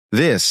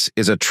This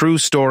is a true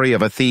story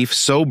of a thief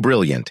so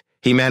brilliant,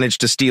 he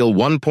managed to steal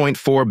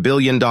 $1.4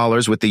 billion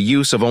with the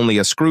use of only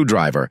a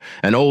screwdriver,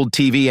 an old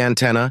TV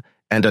antenna,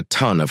 and a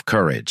ton of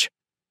courage.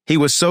 He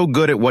was so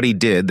good at what he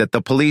did that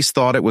the police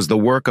thought it was the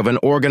work of an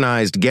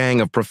organized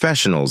gang of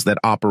professionals that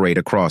operate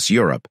across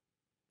Europe.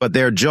 But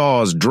their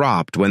jaws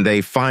dropped when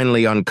they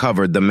finally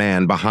uncovered the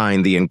man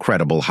behind the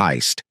incredible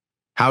heist.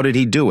 How did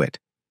he do it?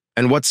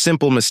 And what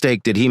simple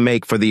mistake did he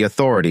make for the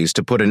authorities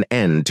to put an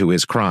end to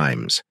his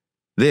crimes?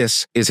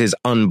 This is his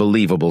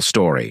unbelievable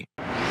story.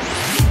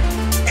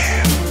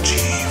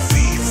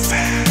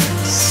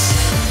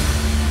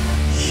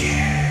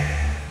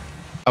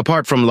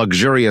 Apart from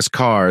luxurious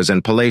cars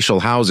and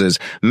palatial houses,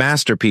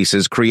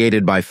 masterpieces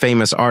created by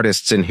famous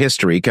artists in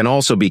history can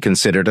also be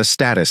considered a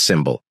status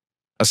symbol.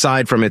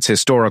 Aside from its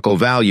historical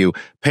value,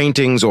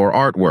 paintings or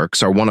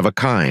artworks are one of a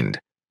kind.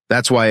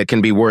 That's why it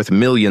can be worth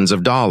millions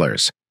of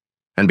dollars.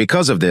 And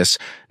because of this,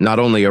 not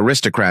only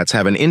aristocrats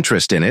have an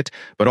interest in it,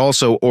 but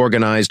also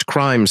organized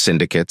crime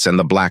syndicates and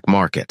the black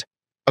market.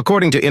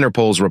 According to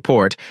Interpol's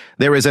report,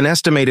 there is an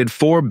estimated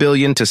 $4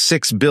 billion to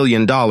 $6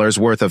 billion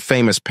worth of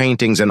famous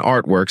paintings and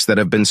artworks that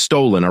have been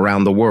stolen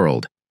around the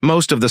world.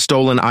 Most of the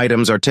stolen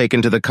items are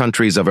taken to the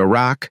countries of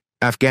Iraq,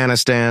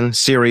 Afghanistan,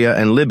 Syria,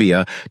 and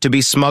Libya to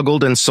be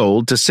smuggled and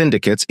sold to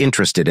syndicates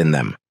interested in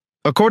them.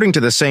 According to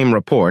the same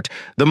report,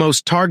 the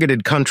most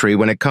targeted country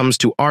when it comes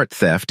to art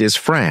theft is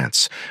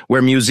France,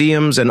 where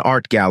museums and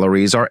art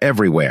galleries are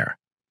everywhere.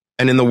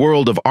 And in the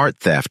world of art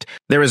theft,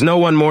 there is no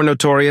one more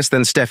notorious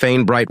than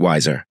Stefan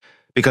Breitweiser,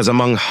 because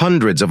among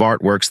hundreds of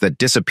artworks that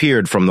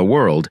disappeared from the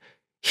world,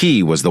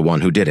 he was the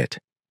one who did it.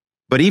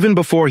 But even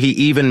before he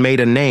even made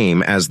a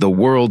name as the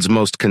world's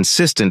most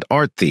consistent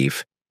art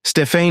thief,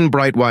 Stefan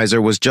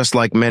Breitweiser was just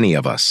like many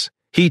of us.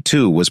 He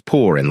too was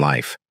poor in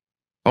life.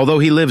 Although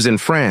he lives in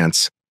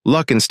France,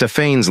 luck in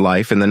Stefan's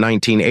life in the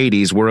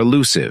 1980s were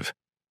elusive.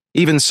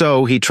 Even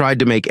so, he tried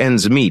to make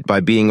ends meet by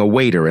being a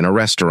waiter in a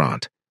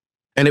restaurant.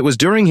 And it was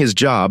during his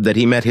job that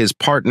he met his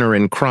partner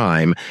in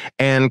crime,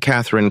 Anne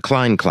Catherine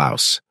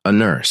Kleinklaus, a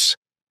nurse.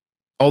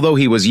 Although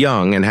he was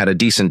young and had a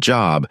decent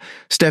job,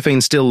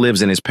 Stefan still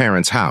lives in his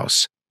parents'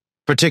 house,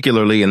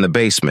 particularly in the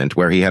basement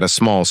where he had a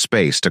small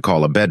space to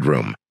call a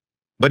bedroom.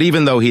 But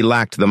even though he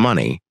lacked the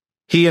money,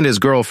 he and his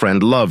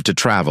girlfriend loved to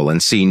travel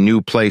and see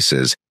new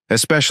places,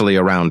 especially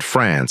around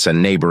France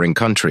and neighboring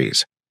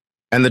countries.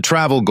 And the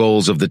travel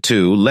goals of the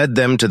two led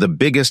them to the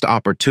biggest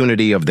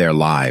opportunity of their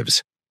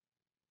lives.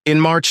 In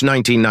March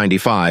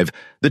 1995,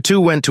 the two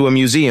went to a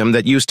museum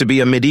that used to be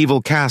a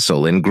medieval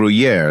castle in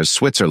Gruyère,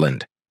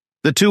 Switzerland.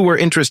 The two were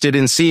interested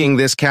in seeing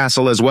this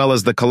castle as well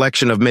as the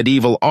collection of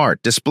medieval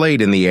art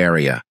displayed in the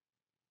area.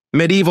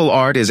 Medieval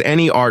art is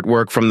any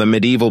artwork from the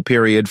medieval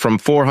period from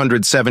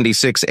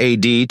 476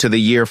 AD to the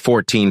year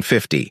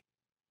 1450.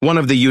 One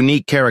of the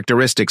unique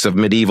characteristics of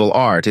medieval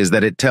art is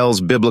that it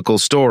tells biblical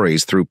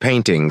stories through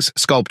paintings,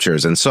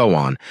 sculptures, and so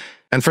on.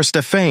 And for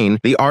Stefan,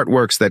 the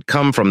artworks that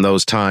come from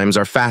those times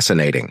are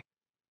fascinating.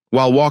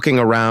 While walking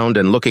around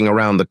and looking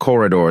around the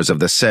corridors of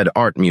the said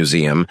art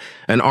museum,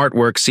 an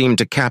artwork seemed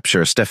to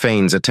capture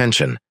Stefan's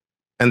attention.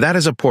 And that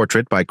is a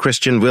portrait by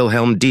Christian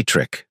Wilhelm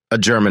Dietrich, a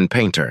German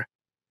painter.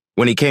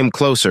 When he came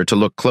closer to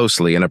look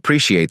closely and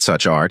appreciate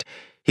such art,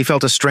 he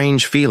felt a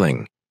strange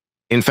feeling.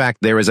 In fact,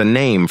 there is a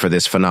name for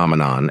this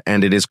phenomenon,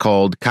 and it is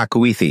called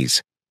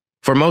cacoethes.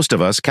 For most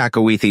of us,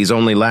 cacoethes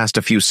only last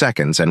a few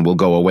seconds and will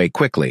go away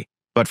quickly.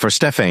 But for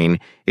Stefan,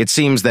 it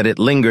seems that it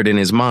lingered in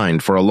his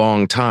mind for a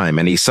long time,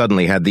 and he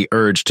suddenly had the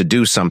urge to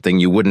do something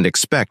you wouldn't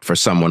expect for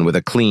someone with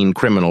a clean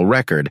criminal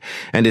record,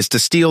 and is to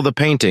steal the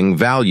painting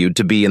valued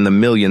to be in the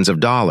millions of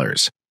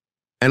dollars.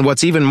 And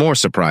what's even more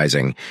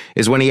surprising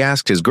is when he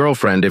asked his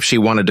girlfriend if she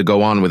wanted to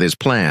go on with his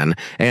plan,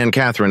 Anne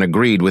Catherine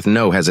agreed with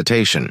no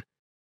hesitation.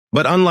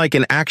 But unlike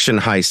in action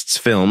heists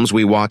films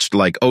we watched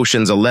like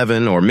Ocean's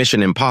 11 or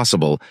Mission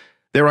Impossible,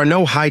 there are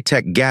no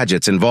high-tech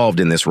gadgets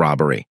involved in this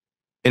robbery.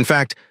 In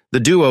fact,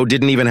 the duo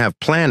didn't even have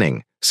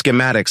planning,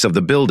 schematics of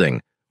the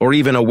building, or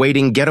even a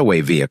waiting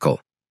getaway vehicle.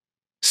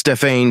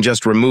 Stefan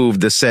just removed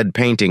the said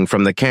painting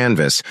from the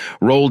canvas,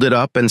 rolled it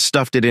up and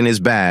stuffed it in his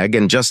bag,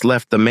 and just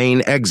left the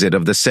main exit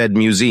of the said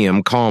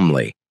museum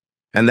calmly.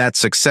 And that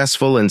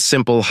successful and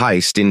simple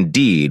heist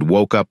indeed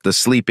woke up the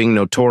sleeping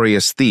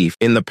notorious thief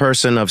in the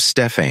person of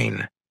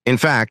Stefan. In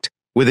fact,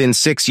 within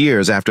 6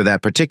 years after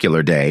that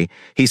particular day,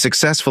 he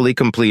successfully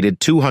completed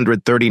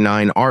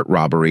 239 art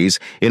robberies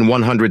in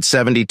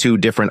 172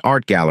 different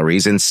art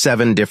galleries in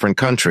 7 different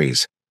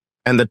countries.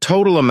 And the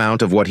total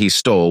amount of what he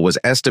stole was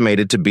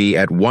estimated to be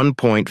at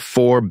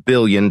 $1.4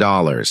 billion.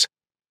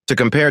 To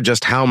compare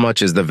just how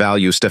much is the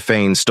value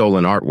Stefan's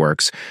stolen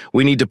artworks,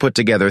 we need to put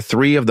together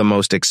 3 of the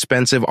most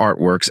expensive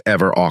artworks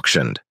ever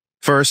auctioned.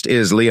 First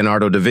is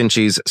Leonardo da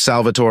Vinci's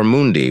Salvator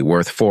Mundi,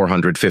 worth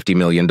 $450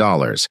 million.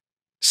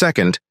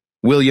 Second,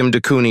 William de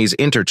Koonin's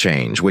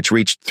Interchange, which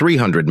reached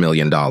 $300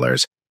 million.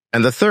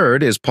 And the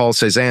third is Paul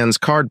Cézanne's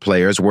Card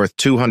Players, worth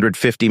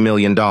 $250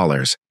 million.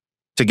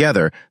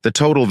 Together, the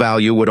total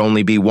value would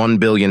only be $1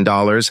 billion,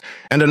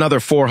 and another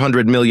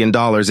 $400 million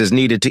is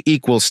needed to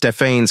equal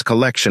Stephane's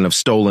collection of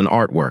stolen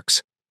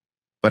artworks.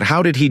 But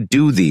how did he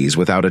do these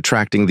without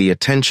attracting the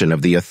attention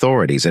of the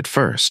authorities at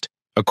first?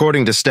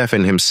 According to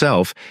Stephane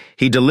himself,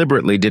 he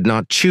deliberately did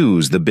not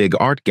choose the big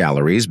art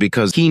galleries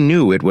because he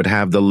knew it would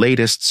have the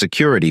latest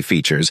security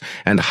features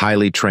and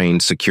highly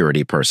trained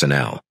security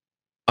personnel.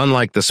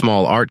 Unlike the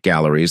small art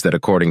galleries that,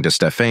 according to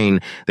Stephane,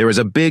 there is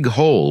a big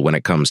hole when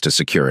it comes to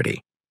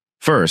security.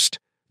 First,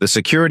 the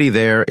security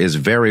there is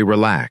very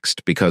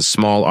relaxed because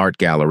small art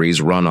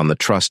galleries run on the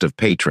trust of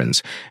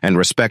patrons and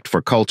respect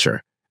for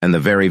culture and the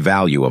very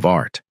value of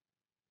art.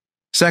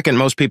 Second,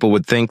 most people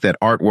would think that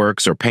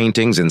artworks or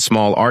paintings in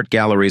small art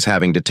galleries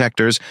having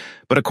detectors,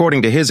 but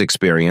according to his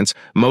experience,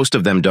 most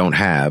of them don't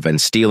have,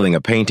 and stealing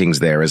a paintings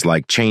there is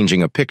like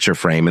changing a picture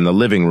frame in the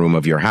living room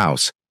of your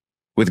house.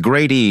 With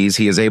great ease,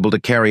 he is able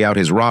to carry out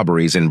his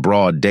robberies in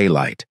broad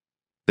daylight.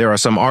 There are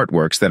some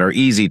artworks that are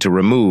easy to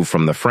remove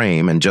from the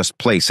frame and just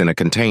place in a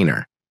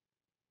container.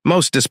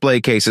 Most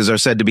display cases are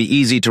said to be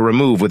easy to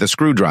remove with a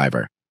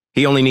screwdriver.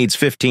 He only needs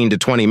 15 to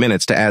 20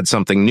 minutes to add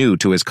something new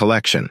to his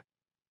collection.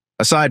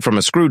 Aside from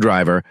a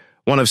screwdriver,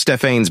 one of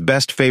Stephane's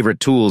best favorite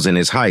tools in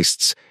his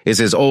heists is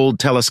his old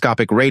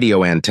telescopic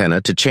radio antenna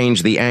to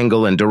change the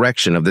angle and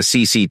direction of the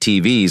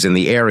CCTVs in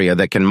the area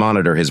that can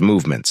monitor his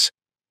movements.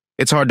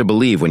 It's hard to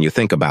believe when you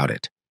think about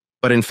it.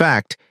 But in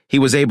fact, he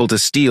was able to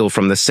steal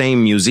from the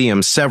same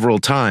museum several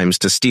times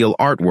to steal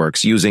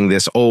artworks using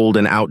this old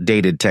and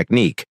outdated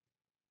technique.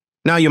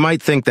 Now you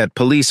might think that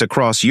police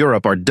across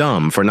Europe are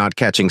dumb for not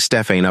catching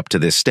Stephane up to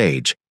this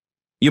stage.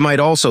 You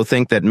might also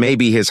think that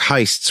maybe his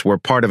heists were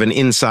part of an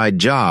inside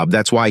job,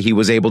 that's why he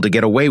was able to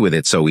get away with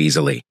it so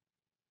easily.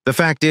 The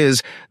fact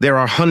is, there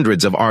are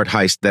hundreds of art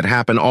heists that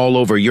happen all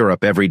over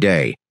Europe every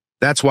day.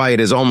 That's why it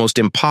is almost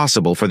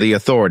impossible for the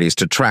authorities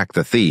to track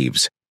the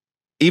thieves.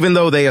 Even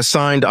though they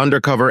assigned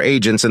undercover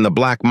agents in the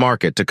black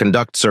market to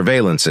conduct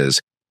surveillances,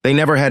 they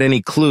never had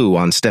any clue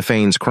on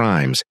Stephane's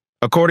crimes.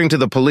 According to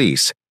the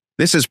police,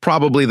 this is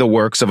probably the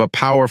works of a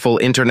powerful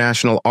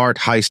international art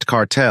heist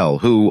cartel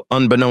who,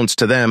 unbeknownst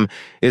to them,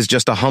 is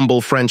just a humble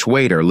French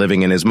waiter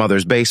living in his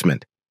mother's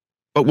basement.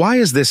 But why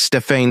is this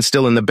Stephane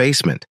still in the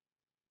basement?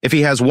 If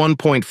he has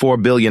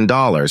 $1.4 billion,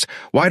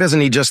 why doesn't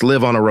he just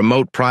live on a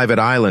remote private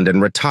island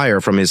and retire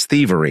from his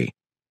thievery?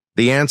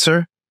 The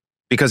answer?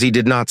 Because he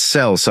did not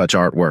sell such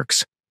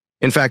artworks.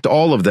 In fact,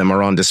 all of them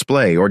are on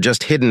display or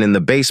just hidden in the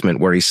basement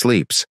where he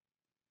sleeps.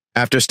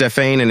 After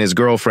Stephane and his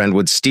girlfriend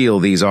would steal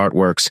these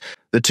artworks,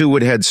 the two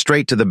would head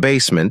straight to the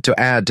basement to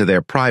add to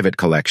their private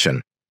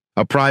collection.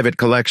 A private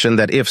collection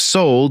that, if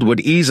sold,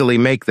 would easily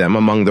make them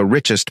among the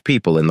richest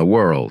people in the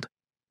world.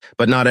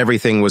 But not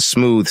everything was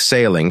smooth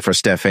sailing for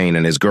Stephane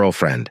and his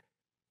girlfriend.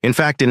 In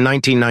fact, in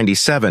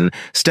 1997,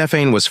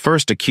 Stephane was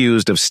first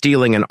accused of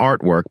stealing an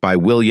artwork by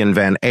William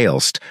van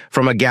Aelst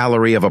from a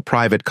gallery of a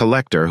private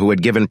collector who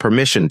had given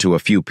permission to a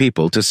few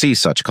people to see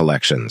such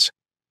collections.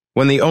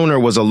 When the owner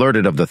was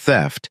alerted of the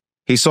theft,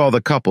 he saw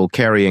the couple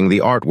carrying the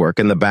artwork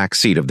in the back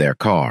seat of their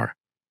car.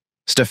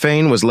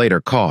 Stephane was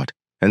later caught,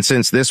 and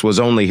since this was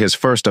only his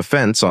first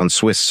offense on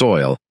Swiss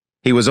soil,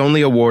 he was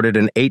only awarded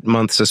an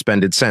 8-month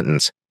suspended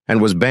sentence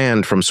and was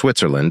banned from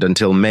Switzerland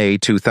until May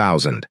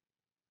 2000.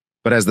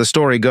 But as the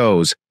story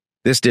goes,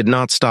 this did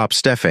not stop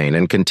Stephane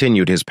and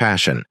continued his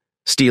passion,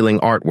 stealing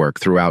artwork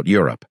throughout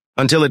Europe,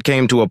 until it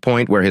came to a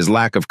point where his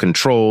lack of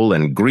control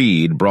and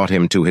greed brought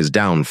him to his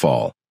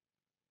downfall.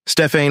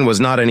 Stephane was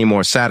not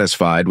anymore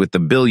satisfied with the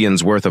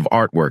billions worth of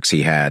artworks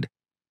he had.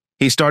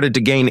 He started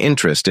to gain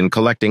interest in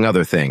collecting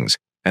other things,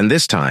 and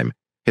this time,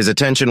 his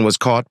attention was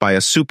caught by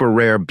a super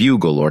rare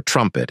bugle or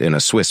trumpet in a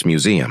Swiss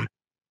museum.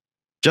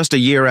 Just a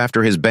year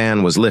after his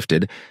ban was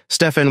lifted,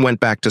 Stephane went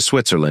back to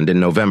Switzerland in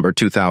November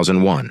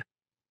 2001.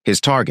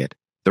 His target,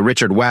 the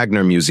Richard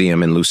Wagner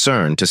Museum in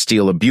Lucerne, to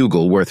steal a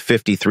bugle worth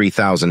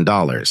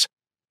 $53,000.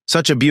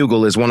 Such a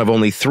bugle is one of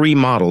only 3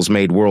 models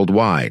made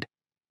worldwide.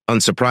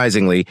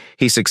 Unsurprisingly,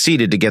 he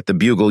succeeded to get the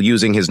bugle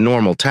using his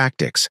normal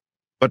tactics.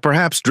 But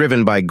perhaps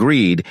driven by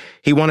greed,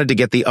 he wanted to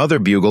get the other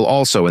bugle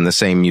also in the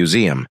same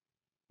museum.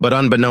 But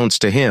unbeknownst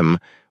to him,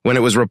 when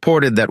it was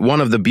reported that one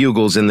of the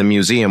bugles in the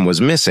museum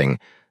was missing,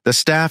 the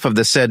staff of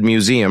the said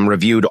museum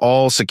reviewed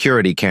all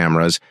security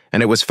cameras,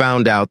 and it was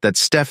found out that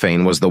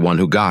Stephane was the one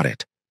who got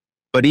it.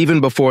 But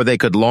even before they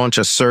could launch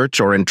a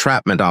search or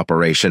entrapment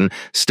operation,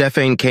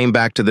 Stephane came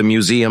back to the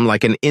museum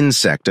like an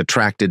insect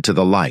attracted to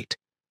the light.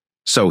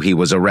 So he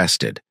was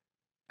arrested.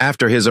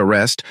 After his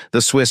arrest,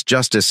 the Swiss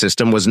justice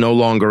system was no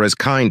longer as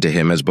kind to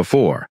him as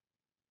before.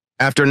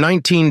 After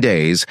 19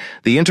 days,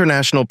 the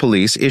international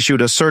police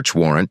issued a search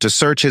warrant to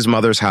search his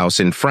mother's house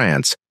in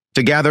France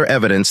to gather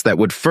evidence that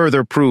would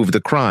further prove the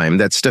crime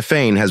that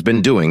Stephane has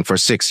been doing for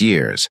 6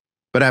 years.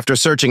 But after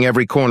searching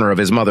every corner of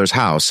his mother's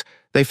house,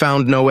 they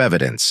found no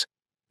evidence.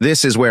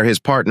 This is where his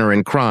partner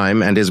in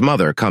crime and his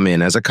mother come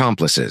in as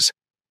accomplices.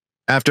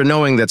 After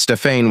knowing that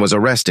Stephane was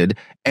arrested,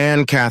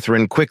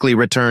 Anne-Catherine quickly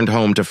returned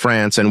home to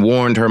France and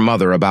warned her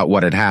mother about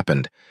what had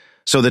happened,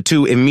 so the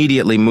two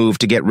immediately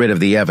moved to get rid of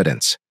the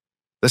evidence.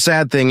 The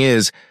sad thing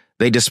is,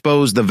 they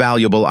disposed the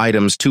valuable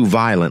items too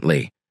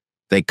violently.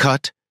 They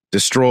cut,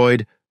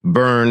 destroyed,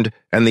 burned,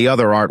 and the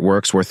other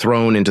artworks were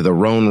thrown into the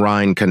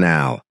Rhone-Rhine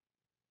Canal.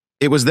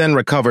 It was then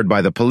recovered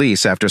by the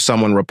police after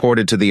someone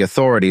reported to the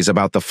authorities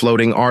about the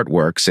floating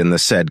artworks in the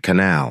said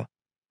canal.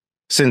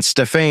 Since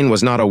Stéphane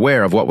was not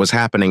aware of what was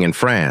happening in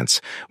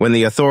France, when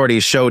the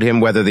authorities showed him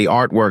whether the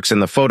artworks in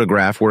the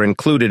photograph were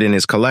included in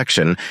his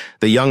collection,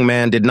 the young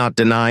man did not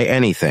deny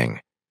anything.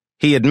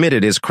 He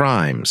admitted his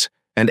crimes,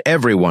 and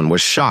everyone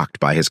was shocked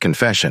by his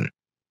confession.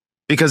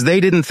 Because they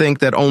didn't think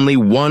that only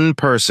one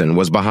person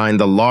was behind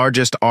the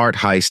largest art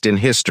heist in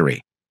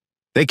history.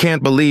 They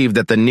can't believe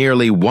that the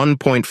nearly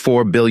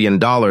 $1.4 billion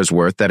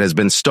worth that has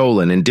been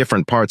stolen in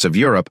different parts of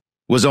Europe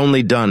was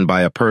only done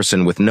by a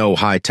person with no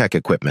high-tech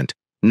equipment,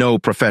 no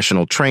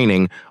professional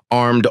training,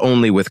 armed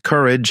only with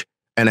courage,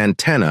 an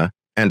antenna,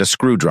 and a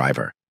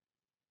screwdriver.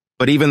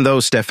 But even though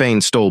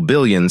Stéphane stole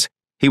billions,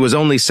 he was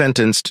only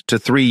sentenced to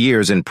 3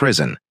 years in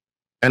prison,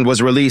 and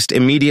was released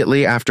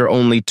immediately after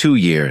only 2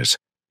 years.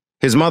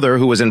 His mother,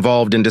 who was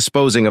involved in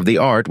disposing of the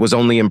art, was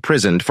only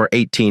imprisoned for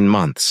 18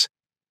 months.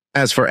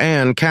 As for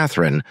Anne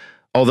Catherine,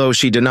 although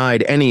she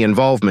denied any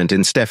involvement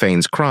in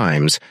Stéphane's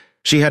crimes,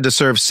 she had to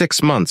serve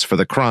 6 months for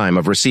the crime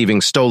of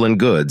receiving stolen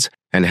goods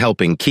and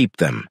helping keep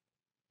them.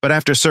 But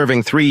after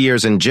serving 3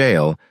 years in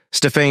jail,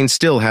 Stéphane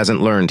still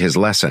hasn't learned his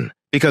lesson,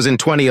 because in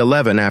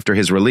 2011, after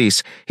his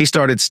release, he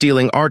started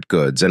stealing art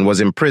goods and was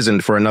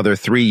imprisoned for another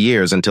 3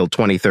 years until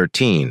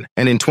 2013.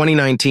 And in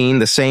 2019,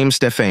 the same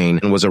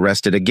Stéphane was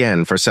arrested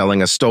again for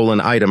selling a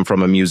stolen item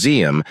from a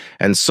museum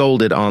and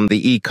sold it on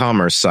the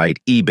e-commerce site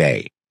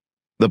eBay.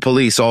 The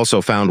police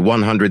also found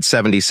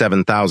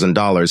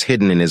 $177,000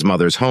 hidden in his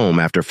mother's home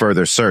after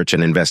further search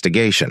and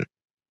investigation.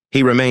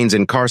 He remains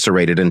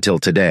incarcerated until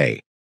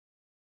today.